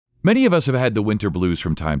Many of us have had the winter blues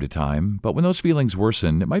from time to time, but when those feelings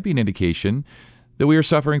worsen, it might be an indication that we are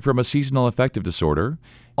suffering from a seasonal affective disorder,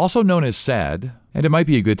 also known as SAD, and it might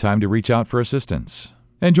be a good time to reach out for assistance.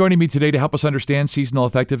 And joining me today to help us understand seasonal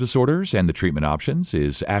affective disorders and the treatment options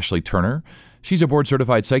is Ashley Turner. She's a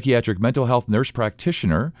board-certified psychiatric mental health nurse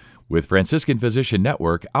practitioner with Franciscan Physician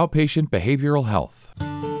Network Outpatient Behavioral Health.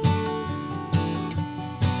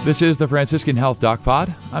 This is the Franciscan Health Doc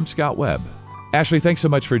Pod. I'm Scott Webb. Ashley, thanks so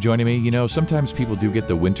much for joining me. You know, sometimes people do get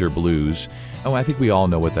the winter blues. Oh, I think we all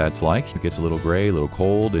know what that's like. It gets a little gray, a little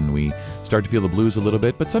cold, and we start to feel the blues a little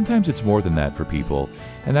bit, but sometimes it's more than that for people.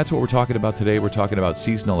 And that's what we're talking about today. We're talking about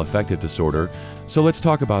seasonal affective disorder. So let's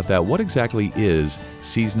talk about that. What exactly is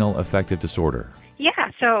seasonal affective disorder? Yeah,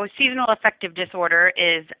 so seasonal affective disorder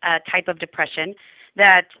is a type of depression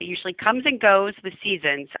that usually comes and goes with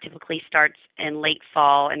seasons. Typically starts in late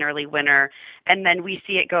fall and early winter, and then we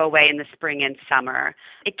see it go away in the spring and summer.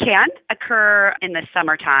 It can occur in the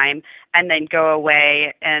summertime and then go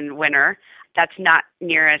away in winter. That's not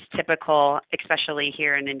near as typical, especially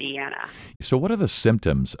here in Indiana. So what are the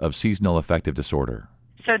symptoms of seasonal affective disorder?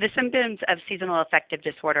 So the symptoms of seasonal affective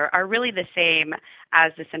disorder are really the same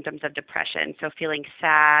as the symptoms of depression. So feeling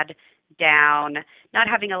sad, down, not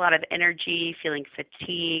having a lot of energy, feeling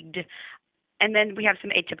fatigued. And then we have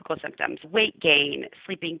some atypical symptoms: weight gain,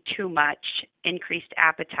 sleeping too much, increased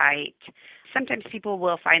appetite. Sometimes people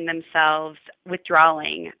will find themselves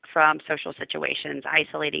withdrawing from social situations,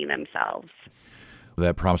 isolating themselves.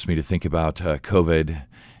 That prompts me to think about COVID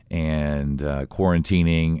and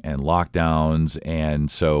quarantining and lockdowns.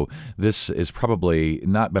 And so this has probably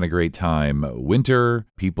not been a great time. Winter,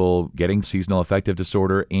 people getting seasonal affective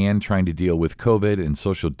disorder and trying to deal with COVID and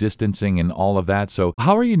social distancing and all of that. So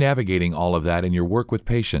how are you navigating all of that in your work with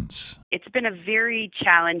patients? It's been a very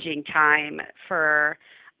challenging time for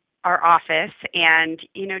our office and,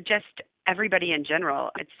 just everybody in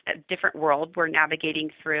general. It's a different world we're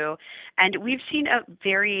navigating through. And we've seen a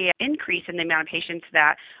very increase in the amount of patients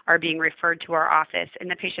that are being referred to our office.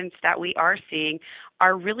 And the patients that we are seeing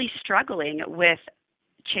are really struggling with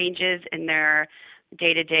changes in their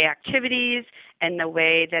day-to-day activities and the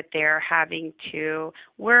way that they're having to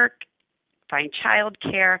work, find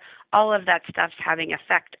childcare. All of that stuff's having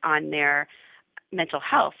effect on their mental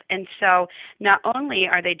health. And so not only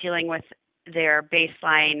are they dealing with their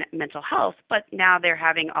baseline mental health, but now they're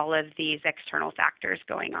having all of these external factors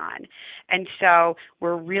going on. And so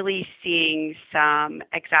we're really seeing some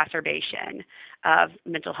exacerbation of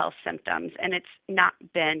mental health symptoms, and it's not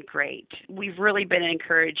been great. We've really been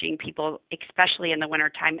encouraging people, especially in the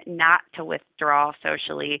wintertime, not to withdraw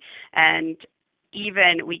socially. And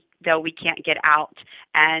even though we can't get out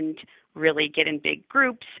and really get in big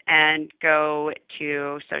groups and go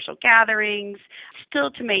to social gatherings,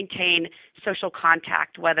 still to maintain social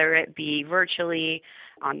contact, whether it be virtually,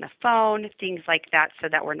 on the phone, things like that, so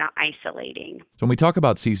that we're not isolating. So when we talk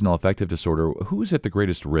about seasonal affective disorder, who is at the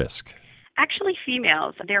greatest risk? Actually,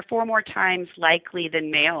 females. They're 4 more times likely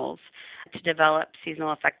than males to develop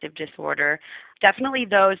seasonal affective disorder. Definitely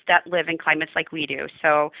those that live in climates like we do.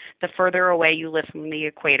 So the further away you live from the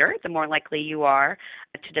equator, the more likely you are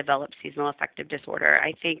to develop seasonal affective disorder.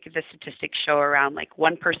 I think the statistics show around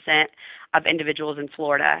 1% of individuals in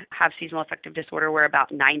Florida have seasonal affective disorder. We're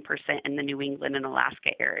about 9% in the New England and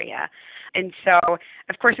Alaska area. And so,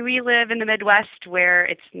 of course, we live in the Midwest where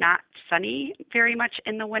it's not sunny very much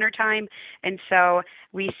in the wintertime. And so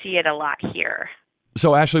we see it a lot here.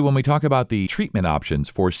 So, Ashley, when we talk about the treatment options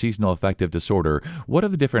for seasonal affective disorder, what are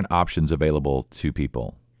the different options available to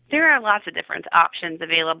people? There are lots of different options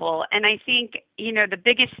available, and I think, the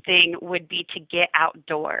biggest thing would be to get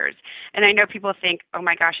outdoors. And I know people think, oh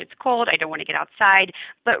my gosh, it's cold, I don't want to get outside,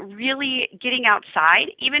 but really getting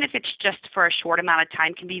outside, even if it's just for a short amount of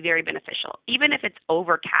time, can be very beneficial. Even if it's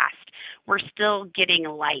overcast, we're still getting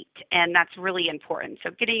light, and that's really important.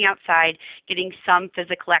 So getting outside, getting some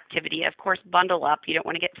physical activity, of course, bundle up, you don't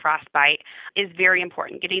want to get frostbite, is very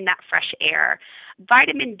important. Getting that fresh air.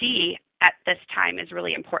 Vitamin D at this time is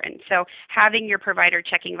really important. So having your provider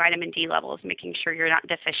checking vitamin D levels, making sure you're not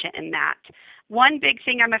deficient in that. One big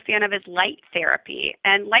thing I'm a fan of is light therapy.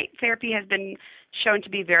 And light therapy has been shown to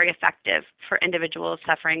be very effective for individuals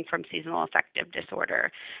suffering from seasonal affective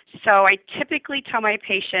disorder. So I typically tell my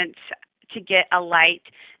patients to get a light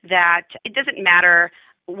that it doesn't matter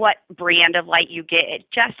what brand of light you get. It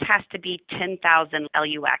just has to be 10,000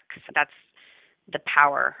 LUX. That's the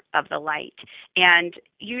power of the light, and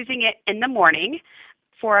using it in the morning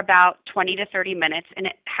for about 20 to 30 minutes, and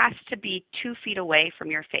it has to be 2 feet away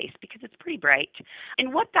from your face because it's pretty bright.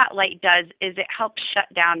 And what that light does is it helps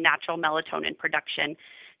shut down natural melatonin production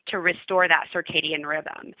to restore that circadian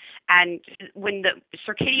rhythm. And when the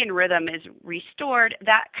circadian rhythm is restored,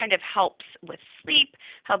 that kind of helps with sleep,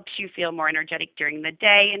 helps you feel more energetic during the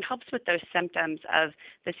day, and helps with those symptoms of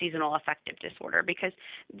the seasonal affective disorder. Because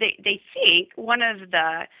they think one of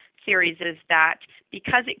the theories is that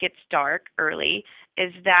because it gets dark early,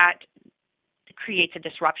 is that creates a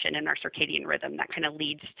disruption in our circadian rhythm that kind of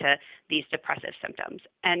leads to these depressive symptoms.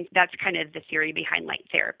 And that's kind of the theory behind light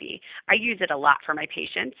therapy. I use it a lot for my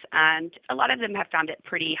patients, and a lot of them have found it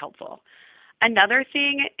pretty helpful. Another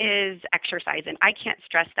thing is exercise, and I can't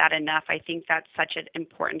stress that enough. I think that's such an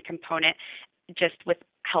important component just with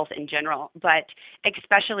health in general, but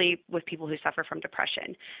especially with people who suffer from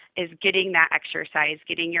depression, is getting that exercise,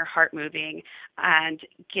 getting your heart moving, and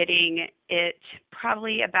getting it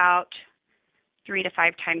probably about 3 to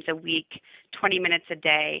 5 times a week, 20 minutes a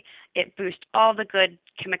day. It boosts all the good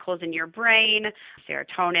chemicals in your brain,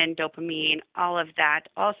 serotonin, dopamine, all of that.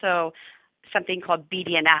 Also, something called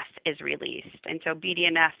BDNF is released. And so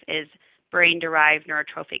BDNF is brain-derived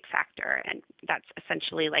neurotrophic factor, and that's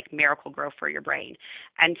essentially like Miracle-Gro for your brain.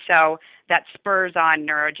 And so that spurs on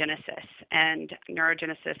neurogenesis, and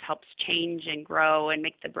neurogenesis helps change and grow and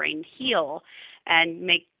make the brain heal and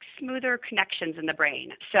make smoother connections in the brain,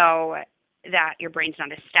 so that your brain's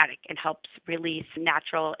not as static. It helps release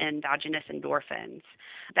natural endogenous endorphins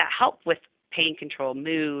that help with pain control,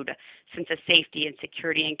 mood, sense of safety and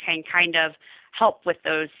security, and can kind of help with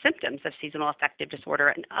those symptoms of seasonal affective disorder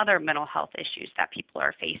and other mental health issues that people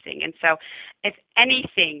are facing. And so, if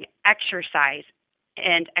anything, exercise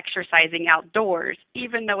and exercising outdoors,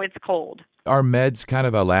 even though it's cold. Are meds kind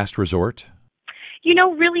of a last resort?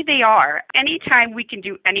 Really they are. Anytime we can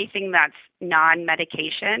do anything that's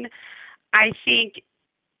non-medication, I think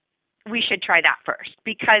we should try that first,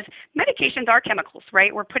 because medications are chemicals,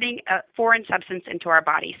 right? We're putting a foreign substance into our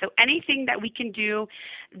body. So anything that we can do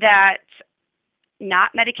that's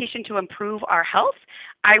not medication to improve our health,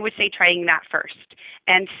 I would say trying that first.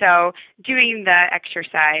 And so doing the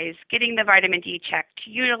exercise, getting the vitamin D checked,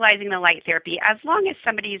 utilizing the light therapy, as long as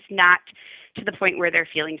somebody's not to the point where they're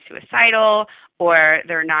feeling suicidal or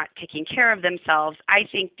they're not taking care of themselves, I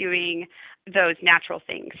think doing those natural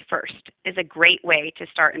things first is a great way to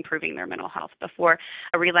start improving their mental health before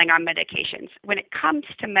relying on medications. When it comes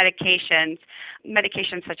to medications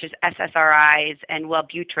such as SSRIs and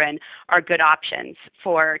Wellbutrin are good options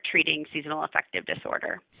for treating seasonal affective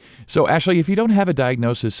disorder. So, Ashley, if you don't have a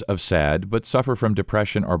diagnosis of SAD but suffer from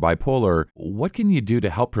depression or bipolar, what can you do to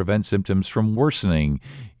help prevent symptoms from worsening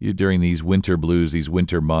during these winter blues, these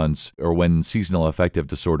winter months, or when seasonal affective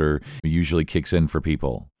disorder usually kicks in for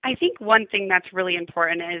people? I think one thing that's really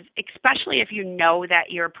important is, especially if you know that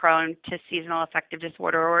you're prone to seasonal affective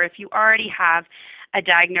disorder, or if you already have a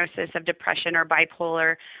diagnosis of depression or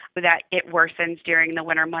bipolar, that it worsens during the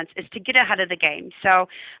winter months, is to get ahead of the game. So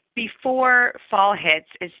before fall hits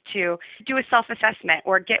is to do a self-assessment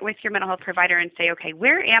or get with your mental health provider and say, okay,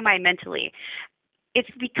 where am I mentally? It's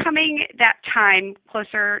becoming that time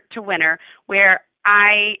closer to winter where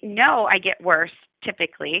I know I get worse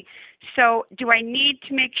typically. So do I need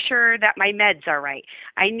to make sure that my meds are right?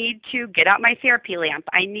 I need to get out my therapy lamp.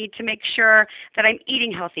 I need to make sure that I'm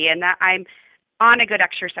eating healthy and that I'm on a good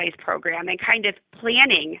exercise program, and kind of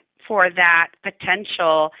planning for that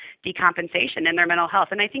potential decompensation in their mental health.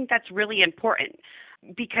 And I think that's really important,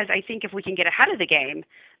 because I think if we can get ahead of the game,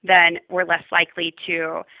 then we're less likely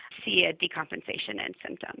to see a decompensation in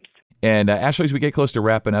symptoms. And Ashley, as we get close to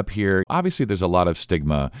wrapping up here, obviously there's a lot of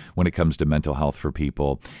stigma when it comes to mental health for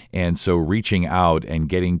people. And so reaching out and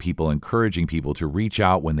getting people, encouraging people to reach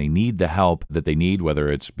out when they need the help that they need, whether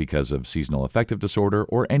it's because of seasonal affective disorder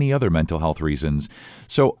or any other mental health reasons.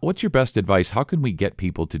 So what's your best advice? How can we get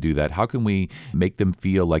people to do that? How can we make them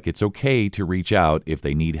feel like it's okay to reach out if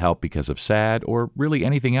they need help because of SAD or really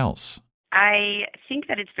anything else? I think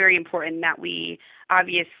that it's very important that we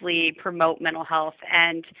obviously promote mental health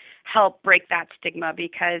and help break that stigma,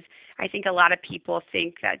 because I think a lot of people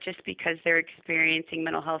think that just because they're experiencing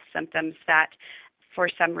mental health symptoms that for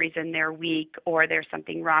some reason they're weak or there's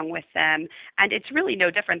something wrong with them. And it's really no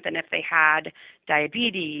different than if they had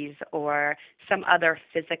diabetes or some other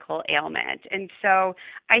physical ailment. And so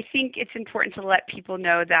I think it's important to let people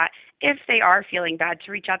know that if they are feeling bad,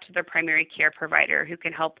 to reach out to their primary care provider who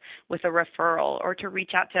can help with a referral, or to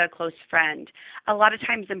reach out to a close friend. A lot of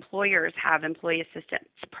times employers have employee assistance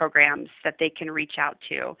programs that they can reach out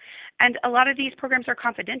to. And a lot of these programs are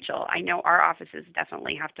confidential. I know our offices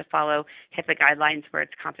definitely have to follow HIPAA guidelines where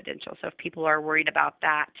it's confidential. So if people are worried about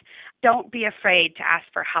that, don't be afraid to ask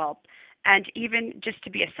for help, and even just to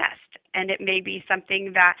be assessed. And it may be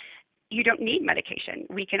something that you don't need medication.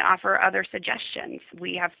 We can offer other suggestions.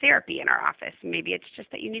 We have therapy in our office. Maybe it's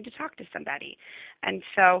just that you need to talk to somebody. And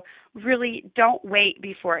so really don't wait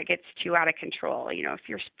before it gets too out of control. If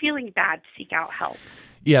you're feeling bad, seek out help.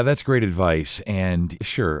 Yeah, that's great advice. And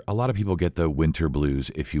sure, a lot of people get the winter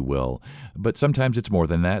blues, if you will. But sometimes it's more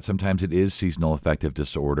than that. Sometimes it is seasonal affective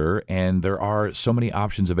disorder. And there are so many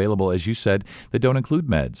options available, as you said, that don't include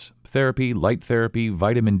meds. Therapy, light therapy,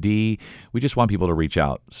 vitamin D. We just want people to reach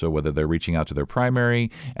out. So whether they're reaching out to their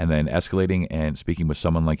primary and then escalating and speaking with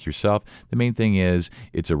someone like yourself, the main thing is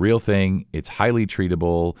it's a real thing. It's highly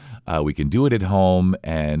treatable. We can do it at home,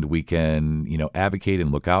 and we can, advocate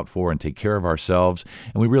and look out for and take care of ourselves.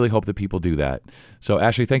 And we really hope that people do that. So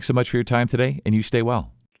Ashley, thanks so much for your time today, and you stay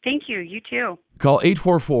well. Thank you. You too. Call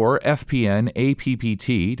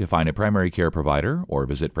 844-FPN-APPT to find a primary care provider or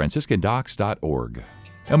visit franciscandocs.org.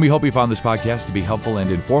 And we hope you found this podcast to be helpful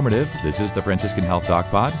and informative. This is the Franciscan Health Doc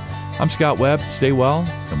Pod. I'm Scott Webb. Stay well,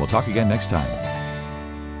 and we'll talk again next time.